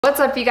What's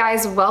up, you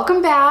guys?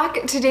 Welcome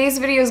back. Today's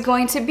video is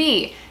going to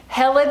be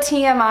hella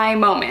TMI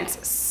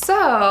moments.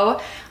 So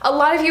a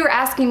lot of you are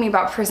asking me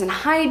about prison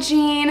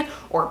hygiene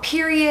or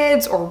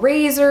periods or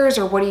razors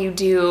or what do you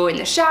do in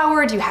the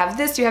shower? Do you have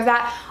this? Do you have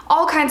that?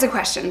 All kinds of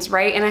questions,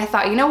 right? And I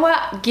thought, you know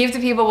what? Give the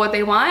people what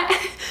they want.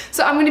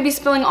 So I'm going to be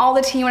spilling all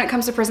the tea when it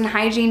comes to prison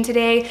hygiene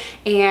today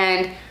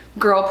and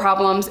girl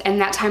problems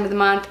and that time of the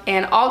month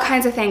and all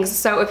kinds of things.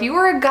 So if you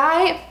are a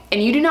guy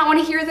and you do not want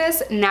to hear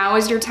this, now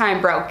is your time,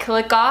 bro.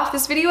 Click off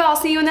this video. I'll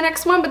see you in the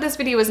next one, but this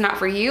video is not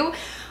for you.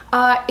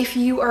 If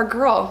you are a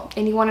girl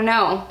and you want to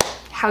know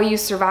how you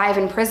survive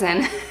in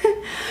prison,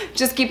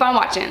 just keep on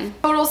watching.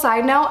 Total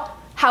side note,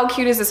 how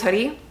cute is this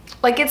hoodie?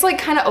 Like, it's like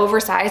kind of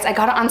oversized. I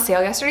got it on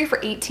sale yesterday for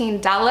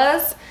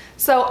 $18.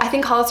 So I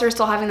think Hollister is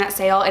still having that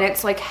sale and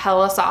it's like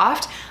hella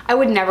soft. I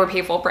would never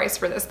pay full price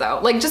for this though.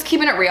 Like, just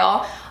keeping it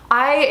real.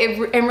 I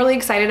am really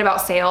excited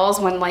about sales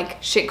when like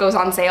shit goes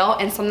on sale,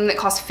 and something that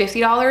costs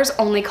 $50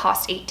 only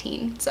costs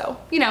 $18. So,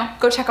 you know,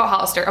 go check out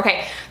Hollister.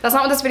 Okay, that's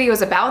not what this video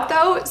is about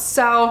though.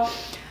 So,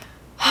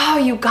 oh,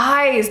 you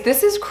guys,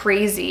 this is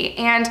crazy.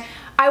 And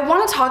I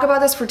want to talk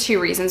about this for two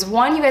reasons.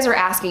 One, you guys are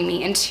asking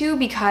me, and two,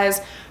 because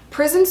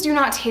prisons do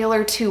not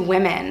tailor to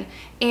women.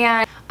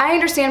 And I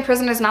understand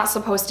prison is not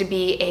supposed to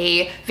be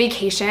a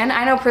vacation.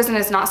 I know prison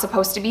is not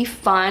supposed to be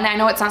fun. I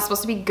know it's not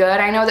supposed to be good.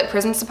 I know that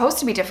prison's supposed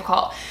to be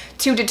difficult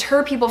to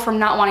deter people from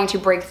not wanting to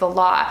break the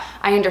law.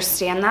 I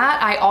understand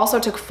that. I also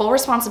took full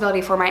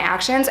responsibility for my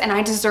actions, and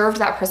I deserved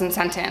that prison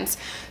sentence.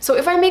 So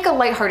if I make a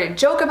lighthearted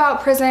joke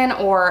about prison,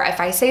 or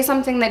if I say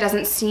something that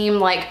doesn't seem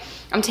like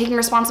I'm taking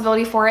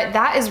responsibility for it,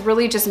 that is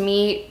really just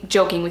me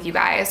joking with you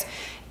guys.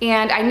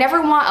 And I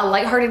never want a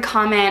lighthearted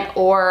comment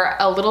or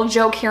a little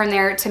joke here and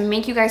there to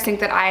make you guys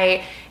think that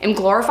I am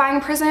glorifying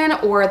prison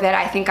or that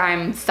I think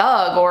I'm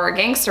thug or a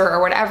gangster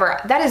or whatever.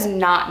 That is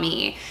not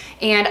me.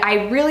 And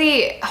I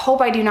really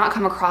hope I do not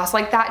come across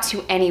like that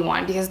to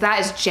anyone, because that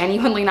is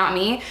genuinely not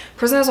me.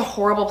 Prison is a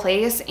horrible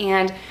place,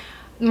 and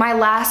my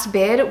last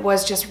bid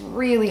was just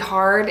really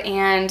hard.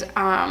 And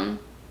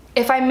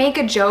if I make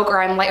a joke or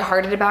I'm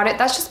lighthearted about it,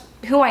 that's just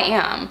who I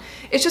am.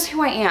 It's just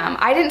who I am.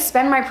 I didn't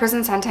spend my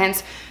prison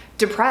sentence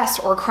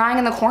depressed or crying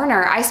in the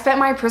corner. I spent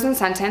my prison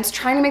sentence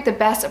trying to make the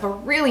best of a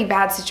really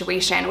bad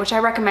situation, which I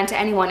recommend to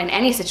anyone in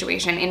any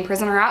situation, in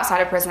prison or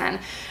outside of prison.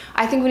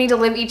 I think we need to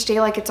live each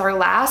day like it's our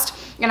last,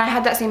 and I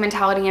had that same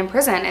mentality in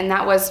prison, and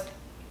that was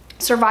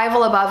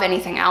survival above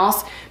anything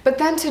else, but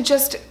then to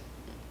just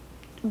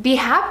be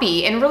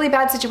happy in really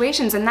bad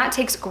situations, and that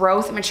takes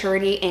growth,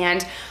 maturity,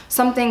 and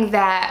something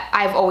that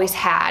I've always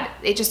had.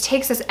 It just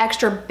takes this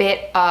extra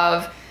bit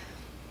of,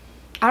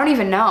 I don't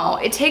even know.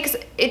 It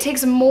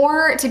takes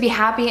more to be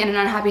happy in an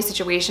unhappy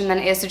situation than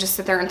it is to just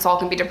sit there and sulk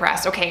and be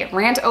depressed. Okay,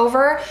 rant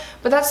over,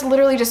 but that's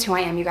literally just who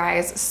I am, you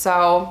guys.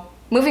 So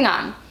moving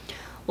on.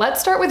 Let's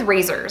start with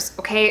razors,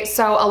 okay?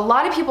 So a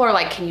lot of people are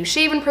like, can you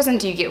shave in prison?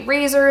 Do you get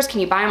razors? Can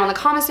you buy them on the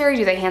commissary?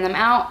 Do they hand them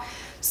out?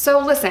 So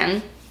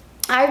listen,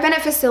 I've been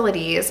at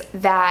facilities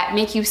that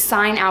make you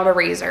sign out a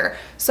razor.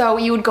 So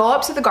you would go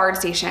up to the guard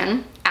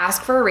station,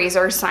 ask for a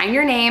razor, sign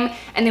your name,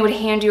 and they would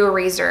hand you a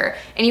razor.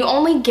 And you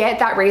only get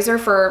that razor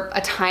for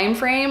a time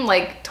frame,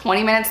 like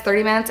 20 minutes,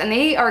 30 minutes, and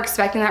they are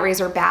expecting that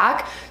razor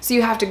back. So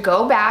you have to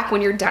go back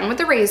when you're done with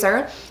the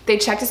razor. They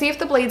check to see if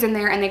the blade's in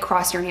there, and they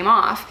cross your name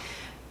off.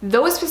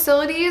 Those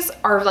facilities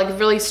are like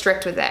really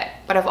strict with it.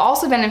 But I've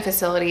also been in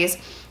facilities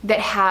that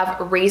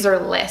have razor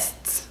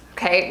lists,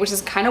 okay, which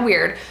is kind of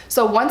weird.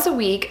 So once a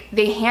week,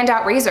 they hand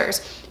out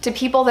razors to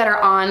people that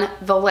are on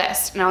the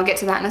list, and I'll get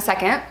to that in a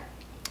second.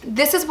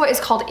 This is what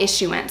is called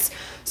issuance.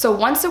 So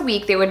once a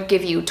week, they would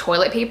give you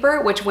toilet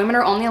paper, which women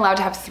are only allowed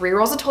to have 3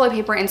 rolls of toilet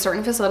paper in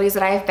certain facilities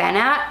that I have been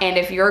at, and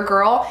if you're a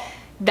girl,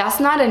 that's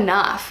not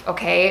enough,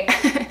 okay?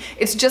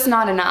 It's just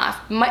not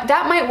enough.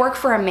 That might work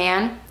for a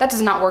man, that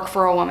does not work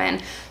for a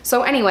woman.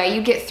 So anyway,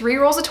 you get 3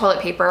 rolls of toilet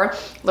paper,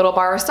 little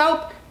bar of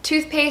soap,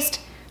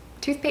 toothpaste,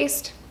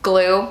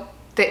 glue,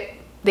 that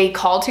they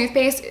call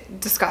toothpaste,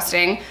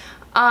 disgusting,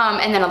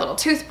 and then a little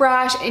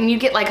toothbrush, and you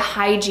get like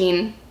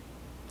hygiene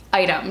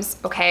items,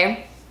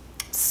 okay?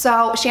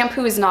 So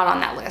shampoo is not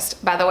on that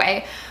list, by the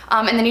way.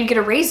 And then you'd get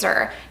a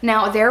razor.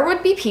 Now, there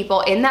would be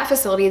people in that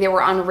facility that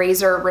were on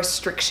razor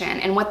restriction,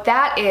 and what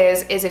that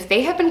is if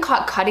they had been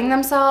caught cutting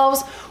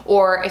themselves,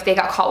 or if they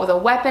got caught with a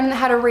weapon that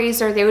had a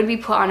razor, they would be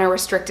put on a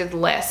restricted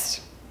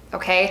list,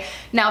 okay?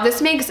 Now,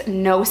 this makes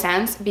no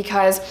sense,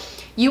 because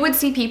you would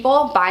see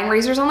people buying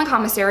razors on the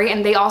commissary,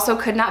 and they also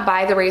could not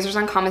buy the razors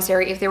on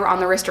commissary if they were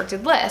on the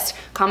restricted list.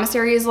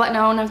 Commissary is let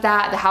known of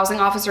that, the housing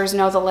officers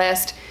know the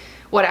list,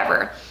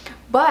 whatever.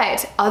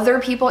 But other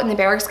people in the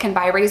barracks can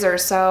buy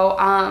razors,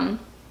 so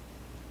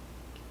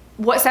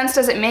what sense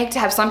does it make to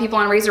have some people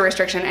on razor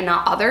restriction and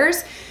not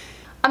others?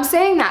 I'm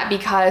saying that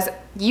because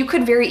you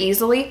could very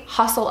easily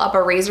hustle up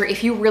a razor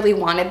if you really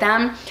wanted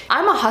them.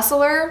 I'm a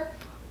hustler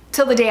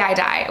till the day I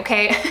die,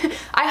 okay?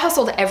 I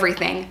hustled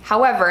everything.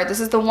 However, this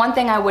is the one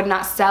thing I would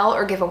not sell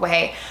or give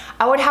away.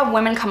 I would have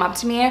women come up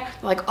to me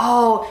like,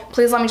 oh,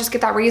 please let me just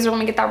get that razor, let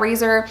me get that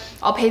razor.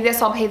 I'll pay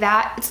this, I'll pay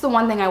that. It's the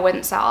one thing I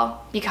wouldn't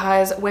sell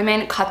because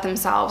women cut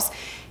themselves.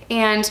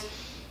 And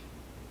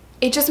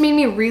it just made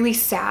me really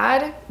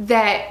sad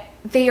that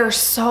they are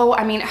so,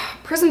 I mean,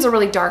 prison's a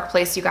really dark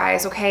place, you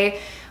guys,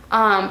 okay?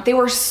 They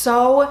were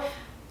so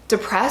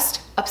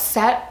depressed,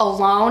 upset,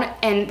 alone,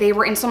 and they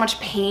were in so much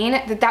pain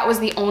that that was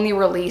the only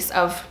release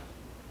of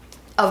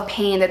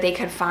pain that they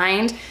could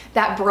find.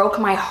 That broke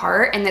my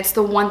heart, and that's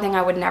the one thing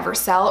I would never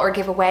sell or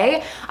give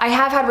away. I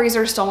have had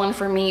razors stolen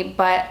from me,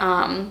 but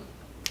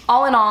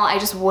all in all, I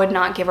just would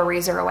not give a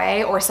razor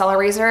away or sell a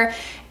razor.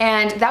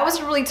 And that was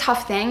a really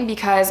tough thing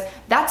because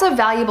that's a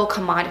valuable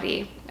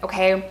commodity,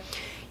 okay?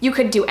 You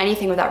could do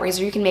anything with that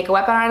razor. You can make a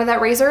weapon out of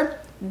that razor.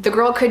 The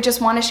girl could just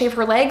want to shave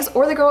her legs,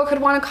 or the girl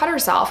could want to cut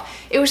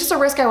herself. It was just a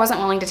risk I wasn't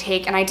willing to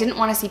take, and I didn't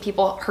want to see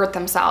people hurt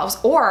themselves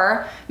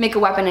or make a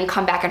weapon and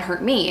come back and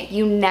hurt me.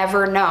 You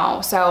never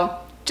know. So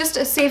just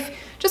a safe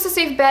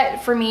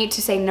bet for me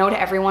to say no to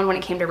everyone when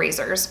it came to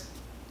razors.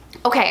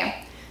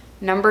 Okay,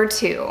 number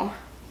 2.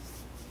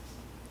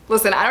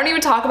 Listen, I don't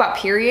even talk about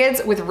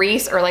periods with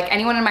Reese or like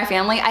anyone in my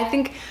family. I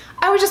think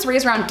I was just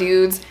raised around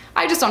dudes.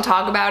 I just don't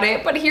talk about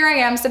it, but here I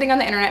am sitting on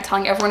the internet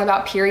telling everyone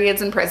about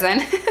periods in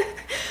prison.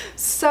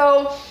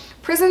 So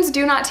prisons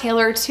do not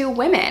tailor to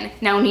women.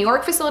 Now, New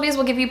York facilities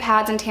will give you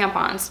pads and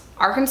tampons.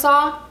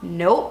 Arkansas,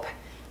 nope.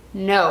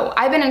 No,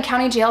 I've been in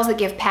county jails that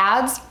give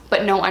pads,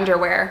 but no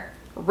underwear.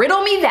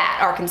 Riddle me that,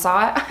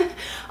 Arkansas.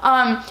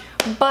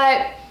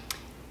 But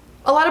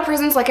a lot of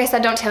prisons, like I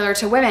said, don't tailor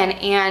to women,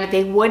 and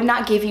they would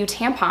not give you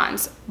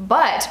tampons.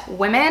 But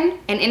women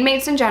and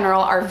inmates in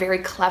general are very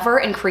clever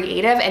and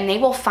creative, and they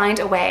will find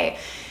a way.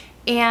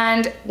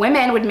 And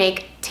women would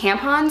make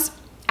tampons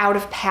out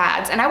of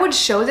pads. And I would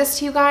show this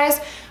to you guys,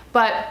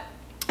 but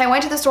I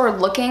went to the store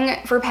looking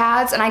for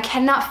pads, and I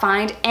cannot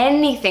find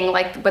anything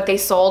like what they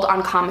sold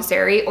on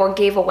commissary or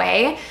gave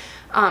away,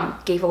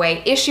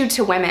 issued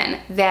to women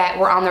that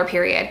were on their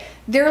period.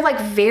 They're like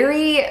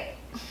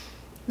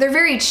they're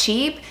very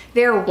cheap.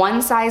 They're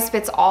one size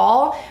fits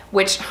all,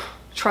 which,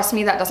 trust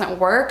me, that doesn't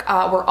work.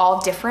 We're all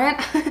different.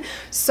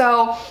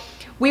 So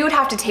we would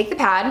have to take the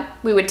pad,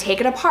 we would take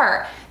it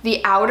apart.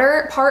 The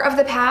outer part of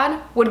the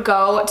pad would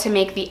go to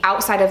make the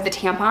outside of the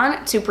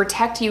tampon to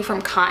protect you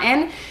from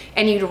cotton,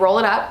 and you'd roll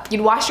it up,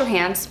 you'd wash your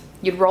hands,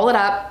 you'd roll it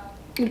up,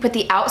 you'd put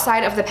the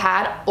outside of the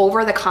pad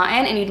over the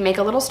cotton, and you'd make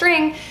a little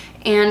string,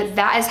 and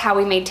that is how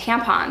we made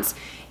tampons.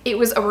 It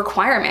was a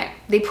requirement.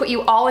 They put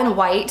you all in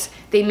white.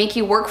 They make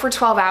you work for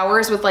 12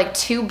 hours with like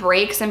 2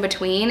 breaks in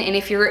between. And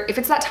if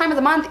it's that time of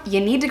the month, you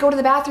need to go to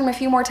the bathroom a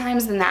few more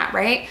times than that,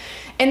 right?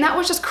 And that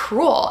was just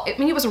cruel. I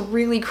mean, it was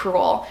really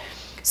cruel.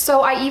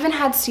 So I even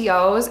had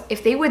COs,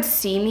 if they would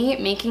see me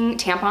making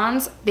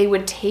tampons, they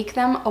would take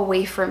them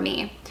away from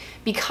me.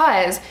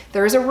 Because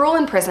there is a rule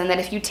in prison that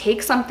if you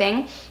take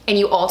something and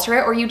you alter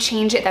it or you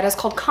change it, that is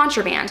called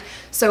contraband.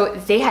 So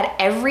they had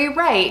every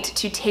right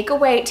to take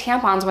away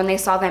tampons when they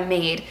saw them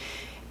made.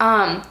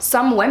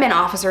 Some women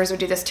officers would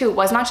do this too. It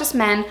was not just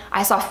men.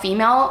 I saw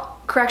female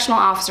correctional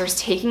officers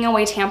taking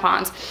away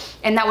tampons,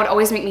 and that would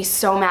always make me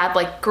so mad.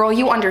 Like, girl,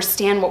 you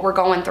understand what we're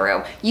going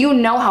through. You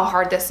know how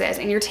hard this is,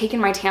 and you're taking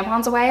my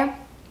tampons away.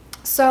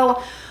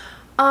 So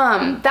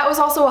that was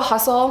also a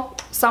hustle.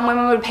 Some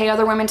women would pay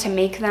other women to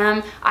make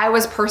them. I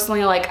was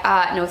personally like,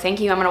 no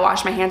thank you, I'm gonna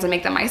wash my hands and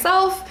make them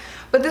myself.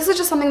 But this is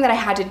just something that I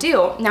had to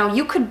do. Now,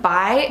 you could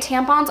buy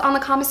tampons on the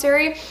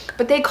commissary,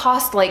 but they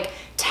cost like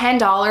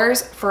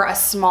 $10 for a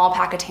small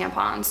pack of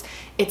tampons.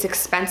 It's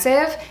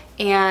expensive,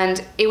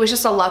 and it was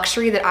just a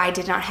luxury that I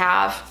did not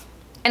have.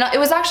 And it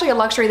was actually a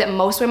luxury that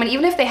most women,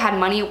 even if they had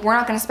money, were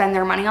not gonna spend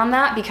their money on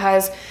that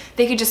because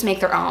they could just make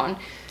their own.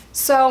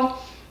 So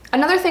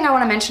another thing I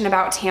want to mention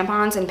about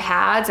tampons and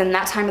pads and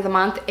that time of the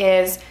month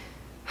is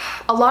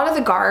a lot of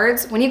the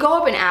guards, when you go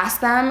up and ask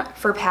them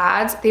for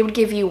pads, they would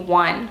give you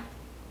 1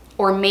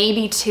 or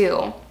maybe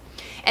 2.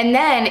 And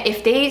then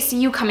if they see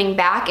you coming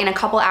back in a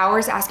couple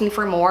hours asking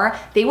for more,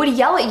 they would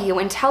yell at you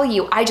and tell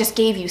you, I just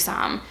gave you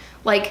some.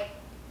 Like,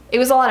 it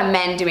was a lot of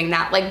men doing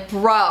that. Like,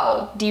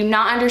 bro, do you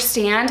not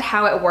understand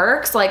how it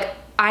works? Like,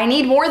 I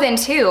need more than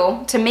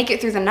 2 to make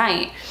it through the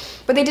night.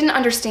 But they didn't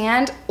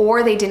understand,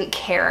 or they didn't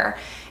care.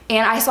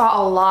 And I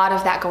saw a lot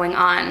of that going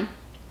on.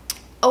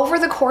 Over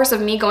the course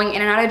of me going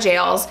in and out of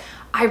jails,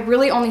 I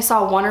really only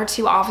saw 1 or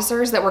 2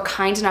 officers that were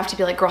kind enough to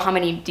be like, girl, how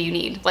many do you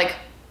need? Like,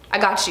 I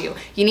got you.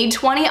 You need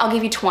 20, I'll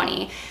give you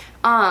 20.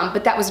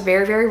 But that was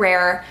very, very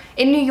rare.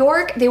 In New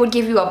York, they would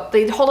give you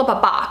they'd hold up a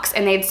box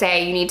and they'd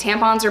say, you need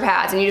tampons or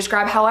pads, and you just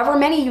grab however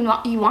many you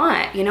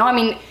want, you know? I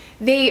mean,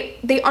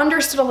 they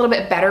understood a little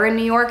bit better in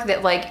New York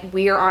that like,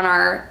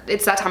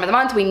 it's that time of the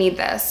month, we need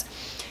this.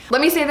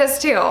 Let me say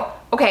this too.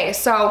 Okay,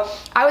 so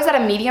I was at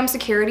a medium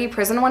security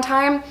prison one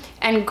time,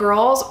 and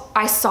girls,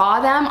 I saw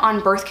them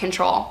on birth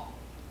control.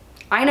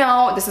 I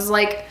know, this is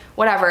like,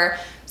 whatever.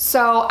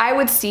 So I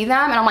would see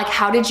them and I'm like,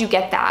 how did you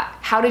get that?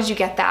 How did you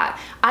get that?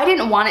 I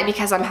didn't want it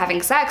because I'm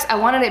having sex. I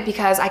wanted it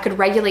because I could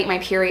regulate my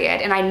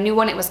period, and I knew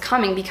when it was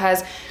coming,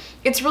 because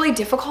it's really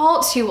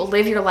difficult to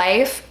live your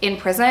life in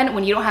prison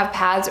when you don't have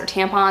pads or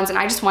tampons, and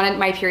I just wanted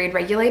my period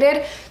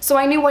regulated. So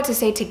I knew what to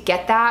say to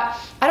get that.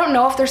 I don't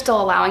know if they're still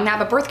allowing that,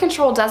 but birth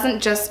control doesn't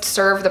just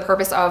serve the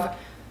purpose of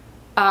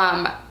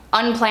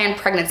unplanned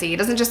pregnancy.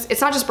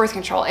 It's not just birth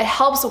control. It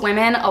helps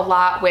women a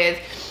lot with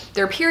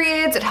their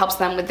periods. It helps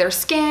them with their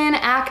skin,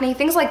 acne,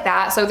 things like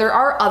that. So there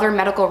are other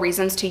medical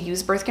reasons to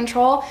use birth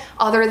control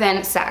other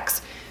than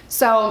sex.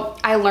 So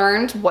I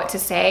learned what to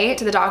say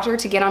to the doctor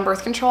to get on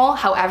birth control.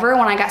 However,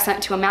 when I got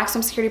sent to a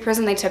maximum security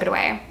prison, they took it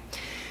away.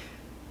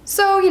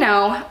 So, you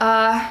know,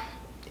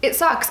 it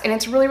sucks, and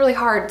it's really, really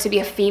hard to be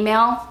a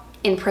female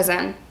in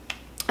prison.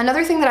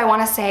 Another thing that I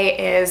want to say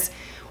is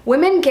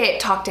women get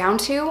talked down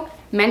to,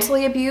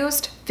 mentally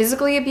abused,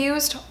 physically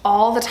abused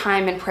all the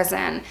time in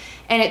prison.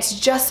 And it's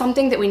just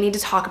something that we need to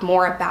talk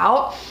more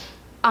about.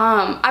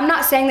 I'm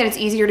not saying that it's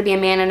easier to be a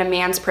man in a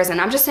man's prison.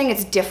 I'm just saying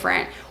it's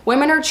different.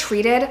 Women are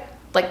treated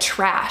like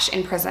trash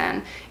in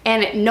prison,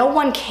 and no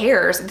one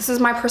cares. This is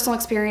my personal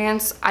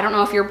experience. I don't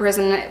know if your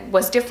prison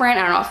was different.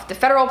 I don't know if the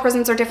federal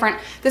prisons are different.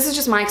 This is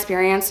just my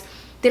experience.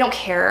 They don't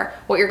care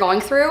what you're going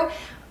through.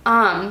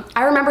 I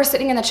remember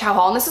sitting in the chow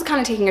hall, and this is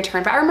kind of taking a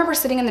turn, but I remember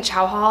sitting in the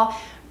chow hall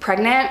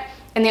pregnant,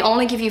 and they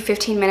only give you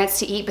 15 minutes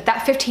to eat, but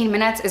that 15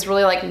 minutes is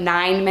really like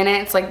 9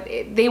 minutes.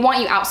 Like, they want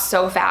you out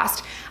so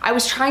fast. I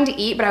was trying to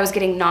eat, but I was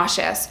getting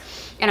nauseous.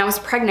 And I was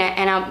pregnant,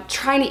 and I'm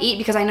trying to eat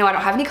because I know I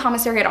don't have any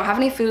commissary, I don't have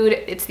any food,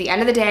 it's the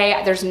end of the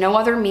day, there's no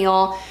other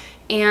meal.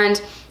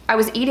 And I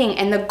was eating,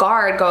 and the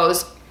guard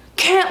goes,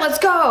 "Can't, let's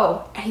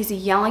go." And he's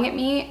yelling at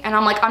me, and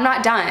I'm like, "I'm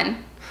not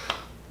done."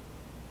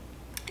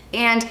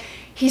 And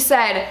he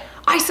said,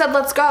 "I said,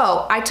 let's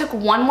go." I took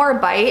one more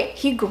bite,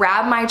 he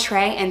grabbed my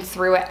tray and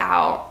threw it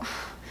out.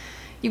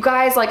 You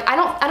guys, like, I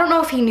don't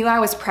know if he knew I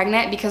was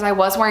pregnant because I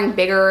was wearing a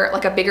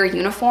bigger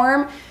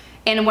uniform.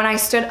 And when I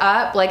stood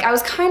up, like, I'm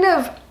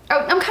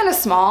kind of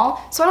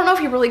small, so I don't know if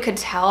he really could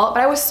tell,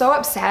 but I was so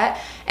upset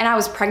and I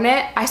was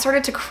pregnant. I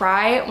started to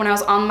cry when I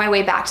was on my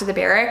way back to the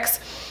barracks,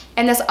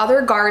 and this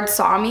other guard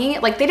saw me.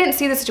 Like, they didn't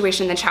see the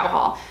situation in the chow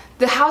hall.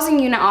 The housing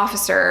unit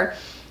officer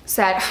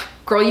said,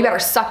 "Girl, you better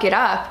suck it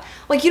up."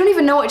 Like, you don't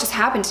even know what just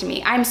happened to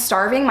me. I'm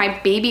starving, my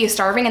baby is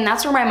starving, and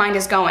that's where my mind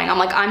is going. I'm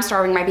like, I'm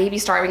starving, my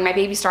baby's starving, my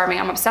baby's starving.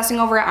 I'm obsessing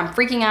over it, I'm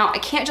freaking out. I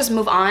can't just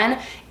move on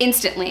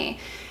instantly.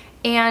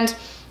 And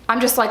I'm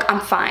just like,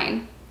 I'm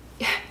fine.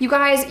 You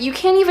guys, you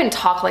can't even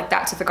talk like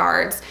that to the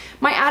guards.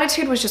 My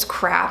attitude was just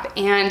crap,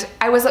 and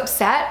I was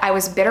upset, I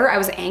was bitter, I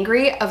was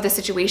angry of the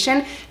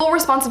situation. Full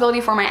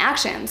responsibility for my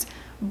actions,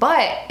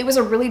 but it was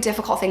a really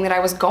difficult thing that I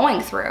was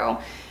going through.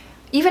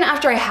 Even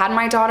after I had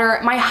my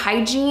daughter, my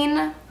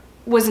hygiene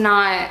was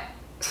not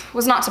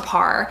to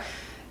par.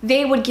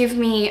 They would give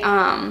me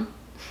a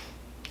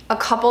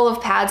couple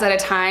of pads at a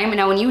time.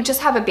 Now, when you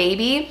just have a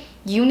baby,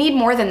 you need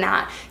more than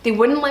that. They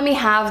wouldn't let me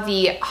have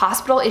the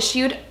hospital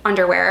issued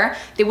underwear.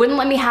 They wouldn't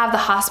let me have the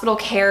hospital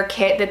care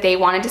kit that they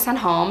wanted to send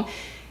home.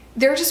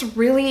 They're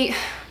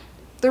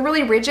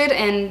really rigid,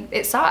 and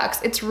it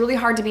sucks. It's really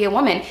hard to be a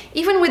woman.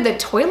 Even with the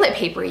toilet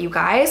paper, you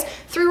guys,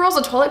 3 rolls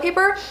of toilet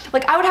paper,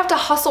 like, I would have to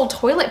hustle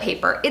toilet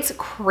paper. It's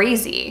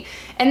crazy.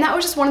 And that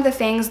was just one of the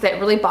things that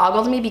really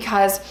boggled me,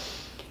 because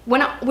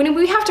when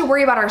we have to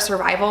worry about our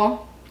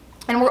survival,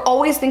 and we're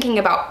always thinking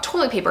about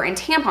toilet paper and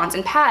tampons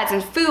and pads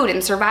and food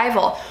and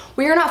survival,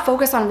 we are not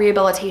focused on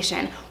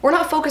rehabilitation. We're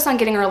not focused on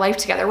getting our life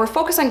together. We're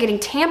focused on getting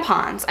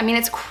tampons. I mean,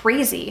 it's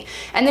crazy.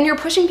 And then you're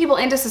pushing people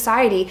into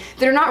society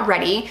that are not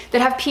ready,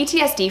 that have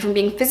PTSD from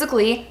being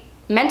physically,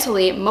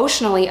 mentally,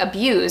 emotionally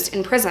abused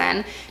in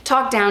prison,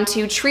 talked down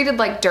to, treated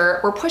like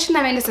dirt. We're pushing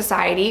them into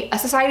society, a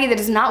society that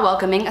is not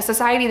welcoming, a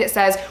society that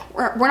says,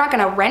 we're not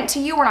gonna rent to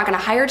you, we're not gonna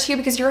hire to you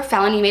because you're a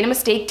felon, you made a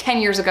mistake 10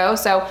 years ago,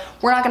 so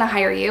we're not gonna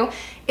hire you.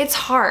 It's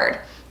hard.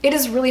 It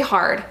is really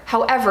hard.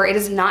 However, it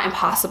is not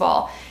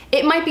impossible.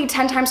 It might be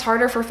 10 times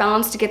harder for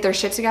felons to get their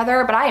shit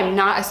together, but I am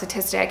not a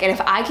statistic. And if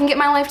I can get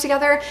my life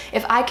together,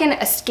 if I can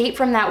escape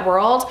from that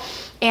world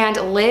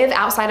and live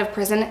outside of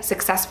prison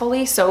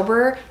successfully,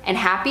 sober, and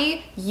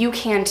happy, you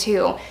can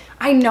too.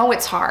 I know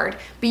it's hard,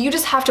 but you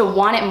just have to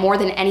want it more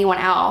than anyone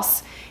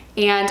else.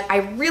 And I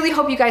really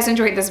hope you guys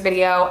enjoyed this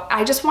video.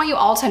 I just want you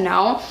all to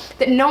know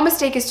that no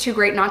mistake is too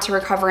great not to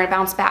recover and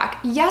bounce back.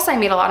 Yes, I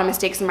made a lot of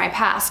mistakes in my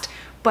past,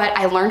 but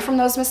I learned from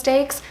those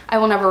mistakes. I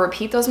will never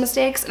repeat those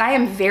mistakes, and I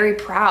am very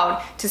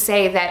proud to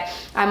say that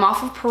I'm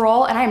off of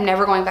parole and I am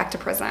never going back to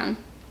prison.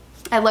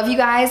 I love you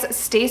guys.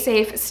 Stay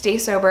safe, stay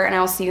sober, and I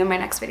will see you in my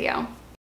next video.